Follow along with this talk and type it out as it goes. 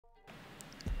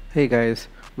Hey guys,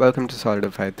 welcome to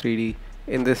Solidify 3D.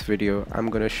 In this video, I'm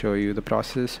going to show you the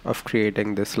process of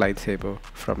creating this lightsaber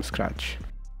from scratch.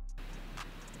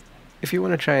 If you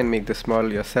want to try and make this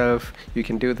model yourself, you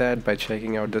can do that by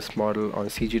checking out this model on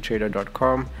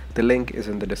cgtrader.com. The link is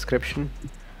in the description.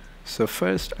 So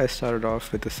first, I started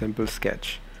off with a simple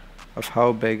sketch of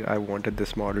how big I wanted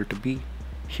this model to be.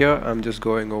 Here I'm just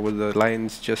going over the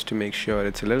lines just to make sure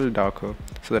it's a little darker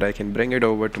so that I can bring it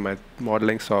over to my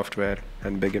modeling software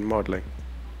and begin modeling.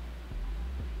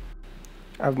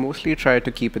 I've mostly tried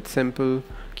to keep it simple,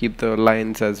 keep the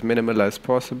lines as minimal as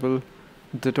possible.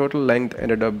 The total length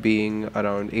ended up being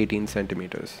around 18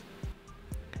 centimeters.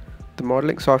 The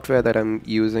modeling software that I'm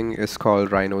using is called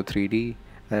Rhino 3D,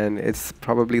 and it's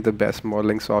probably the best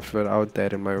modeling software out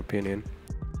there in my opinion.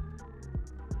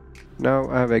 Now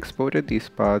I have exported these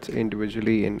parts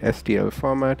individually in STL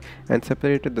format and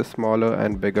separated the smaller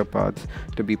and bigger parts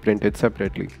to be printed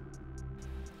separately.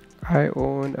 I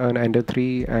own an Ender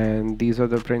 3 and these are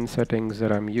the print settings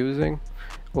that I'm using.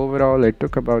 Overall it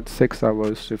took about 6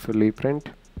 hours to fully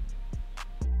print.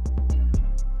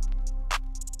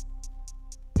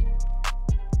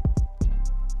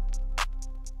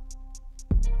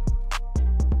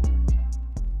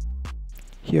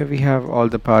 Here we have all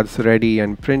the parts ready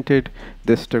and printed.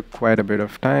 This took quite a bit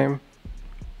of time.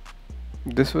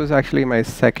 This was actually my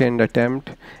second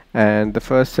attempt, and the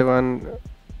first one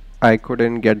I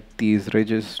couldn't get these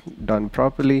ridges done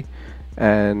properly,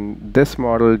 and this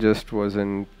model just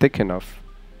wasn't thick enough.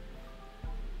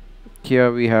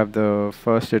 Here we have the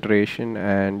first iteration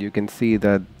and you can see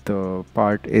that the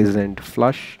part isn't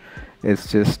flush,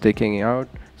 it's just sticking out.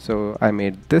 So I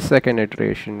made this second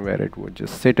iteration where it would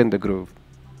just sit in the groove.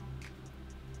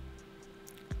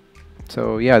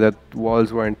 So yeah, the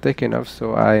walls weren't thick enough,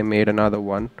 so I made another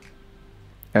one,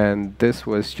 and this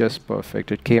was just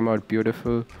perfect. It came out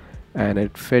beautiful and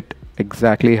it fit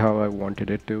exactly how I wanted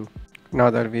it to. Now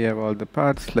that we have all the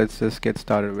parts, let's just get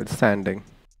started with sanding.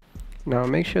 Now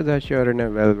make sure that you're in a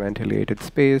well ventilated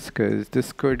space because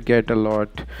this could get a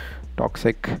lot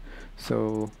toxic.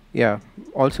 So yeah,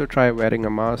 also try wearing a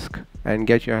mask and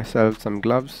get yourself some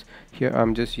gloves. Here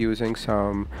I'm just using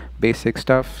some basic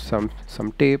stuff, some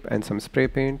tape and some spray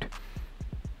paint.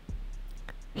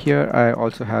 Here I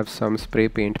also have some spray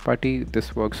paint putty.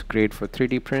 This works great for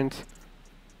 3D prints.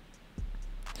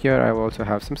 Here I also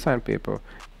have some sandpaper.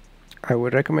 I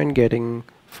would recommend getting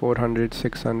 400,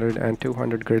 600 and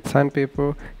 200 grit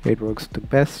sandpaper. It works the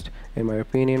best in my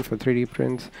opinion for 3D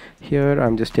prints. Here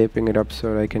I'm just taping it up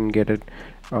so I can get it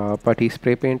putty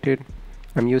spray painted.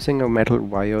 I'm using a metal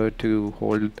wire to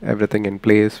hold everything in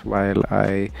place while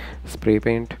I spray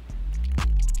paint.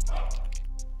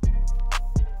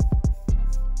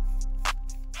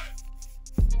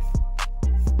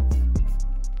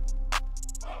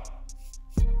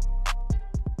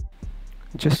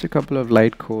 Just a couple of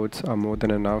light coats are more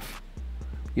than enough.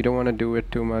 You don't want to do it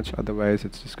too much, otherwise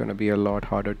it's just going to be a lot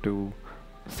harder to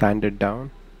sand it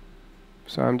down.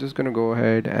 So I'm just going to go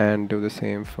ahead and do the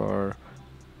same for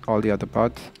all the other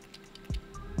parts.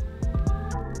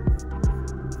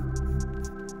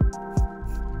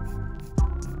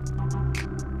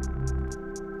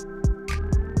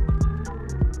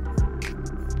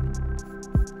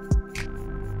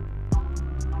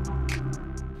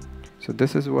 So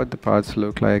this is what the parts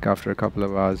look like after a couple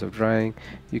of hours of drying.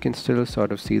 You can still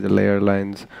sort of see the layer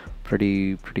lines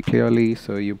pretty clearly,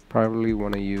 so you probably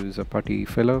want to use a putty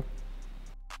filler.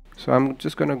 So I'm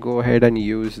just gonna go ahead and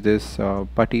use this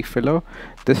putty filler.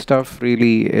 This stuff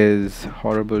really is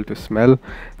horrible to smell,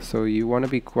 so you want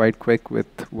to be quite quick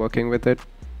with working with it,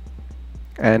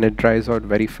 and it dries out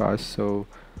very fast. So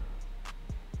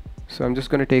I'm just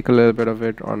gonna take a little bit of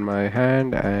it on my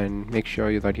hand and make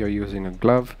sure that you're using a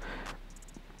glove.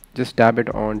 Just dab it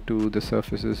onto the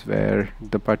surfaces where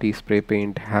the putty spray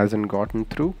paint hasn't gotten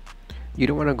through. You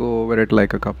don't want to go over it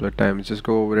like a couple of times, just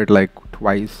go over it like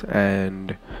twice,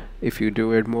 and if you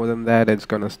do it more than that, it's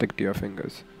gonna stick to your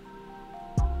fingers.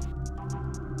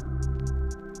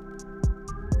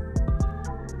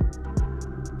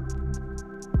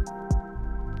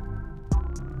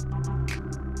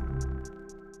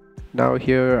 Now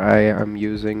here I am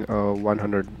using a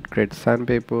 100 grit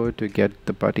sandpaper to get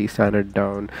the putty sanded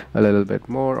down a little bit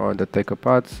more on the thicker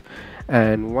parts,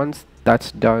 and once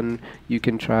that's done you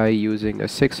can try using a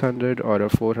 600 or a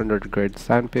 400 grit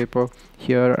sandpaper.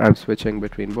 Here I'm switching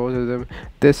between both of them.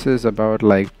 This is about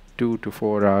like 2 to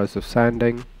 4 hours of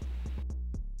sanding.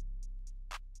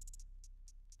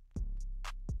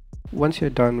 Once you're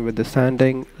done with the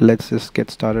sanding, let's just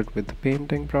get started with the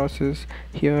painting process.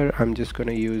 Here I'm just going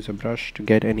to use a brush to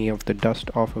get any of the dust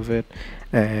off of it,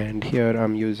 and here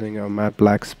I'm using a matte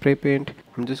black spray paint.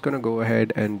 I'm just going to go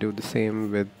ahead and do the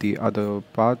same with the other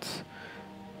parts.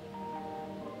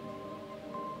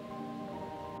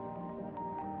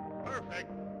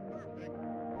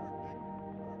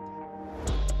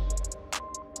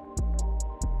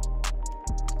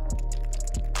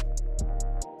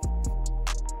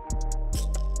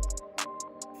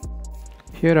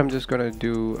 Here I'm just gonna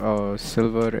do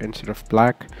silver instead of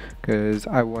black because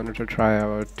I wanted to try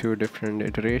out two different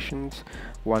iterations,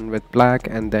 one with black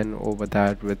and then over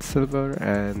that with silver,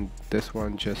 and this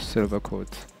one just silver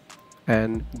coats.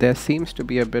 And there seems to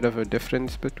be a bit of a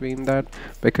difference between that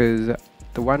because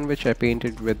the one which I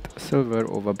painted with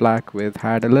silver over black with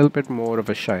had a little bit more of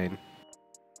a shine.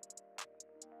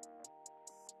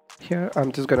 Here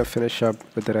I'm just gonna finish up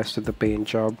with the rest of the paint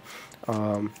job.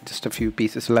 Just a few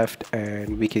pieces left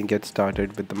and we can get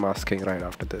started with the masking right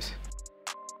after this.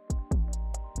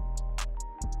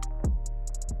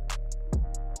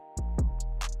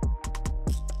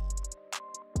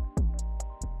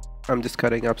 I'm just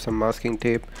cutting up some masking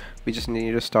tape. We just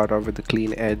need to start off with the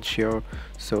clean edge here.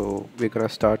 So we're gonna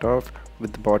start off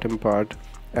with the bottom part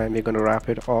and we're gonna wrap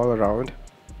it all around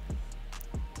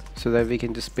so that we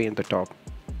can just paint the top.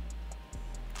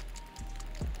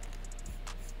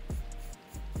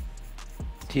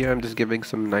 Here I'm just giving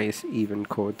some nice even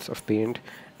coats of paint,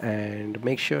 and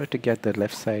make sure to get the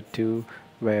left side too,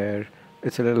 where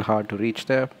it's a little hard to reach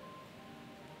there.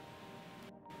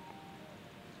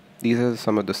 These are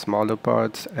some of the smaller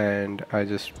parts and I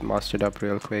just masked up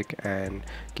real quick and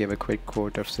gave a quick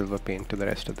coat of silver paint to the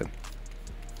rest of them.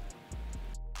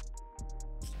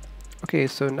 Okay,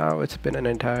 so now it's been an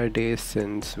entire day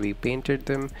since we painted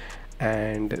them,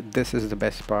 and this is the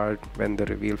best part when the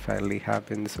reveal finally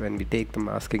happens, when we take the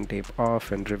masking tape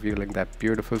off and revealing that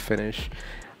beautiful finish.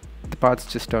 The parts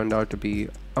just turned out to be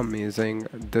amazing.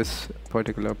 This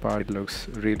particular part looks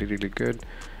really good.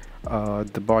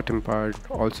 The bottom part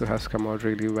also has come out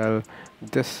really well.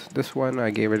 This one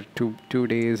I gave it two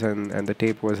days and the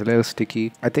tape was a little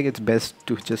sticky. I think it's best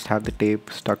to just have the tape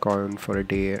stuck on for a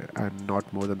day and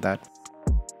not more than that.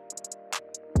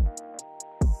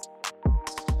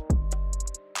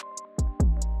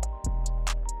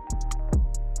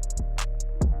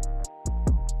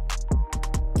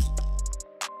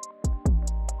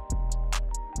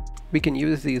 We can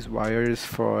use these wires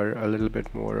for a little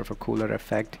bit more of a cooler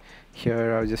effect.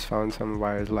 Here I just found some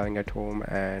wires lying at home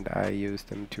and I used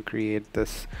them to create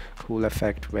this cool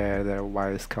effect where there are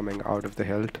wires coming out of the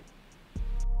hilt.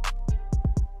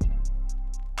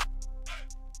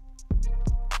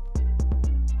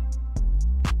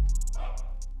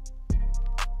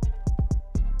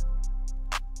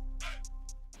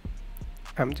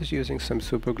 I'm just using some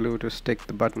super glue to stick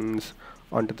the buttons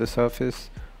onto the surface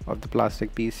of the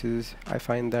plastic pieces. I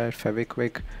find that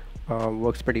Fevikwik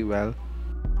works pretty well.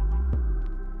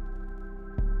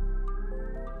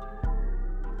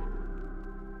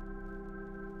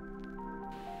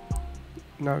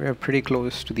 Now we are pretty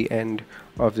close to the end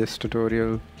of this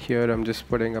tutorial. Here I'm just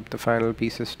putting up the final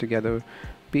pieces together.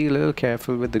 Be a little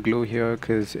careful with the glue here,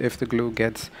 because if the glue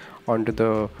gets onto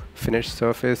the finished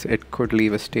surface it could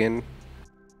leave a stain.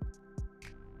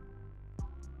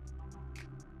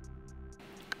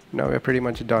 Now we're pretty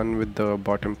much done with the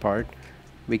bottom part.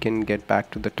 We can get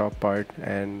back to the top part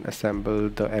and assemble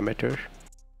the emitter.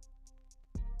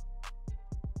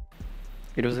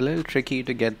 It was a little tricky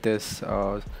to get this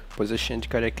positioned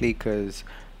correctly because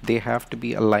they have to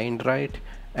be aligned right,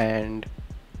 and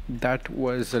that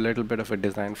was a little bit of a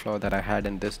design flaw that I had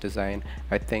in this design.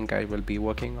 I think I will be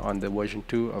working on the version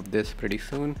 2 of this pretty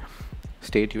soon.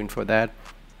 Stay tuned for that.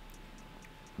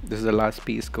 This is the last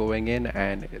piece going in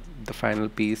and the final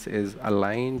piece is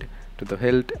aligned to the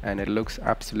hilt and it looks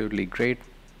absolutely great.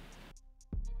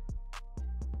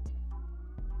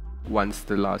 Once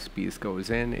the last piece goes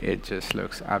in, it just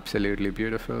looks absolutely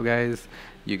beautiful, guys.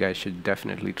 You guys should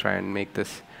definitely try and make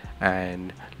this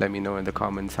and let me know in the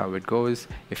comments how it goes.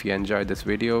 If you enjoyed this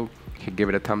video, give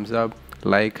it a thumbs up,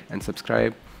 like and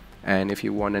subscribe. And if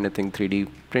you want anything 3D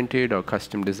printed or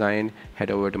custom design, head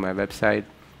over to my website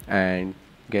and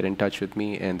get in touch with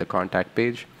me in the contact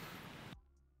page.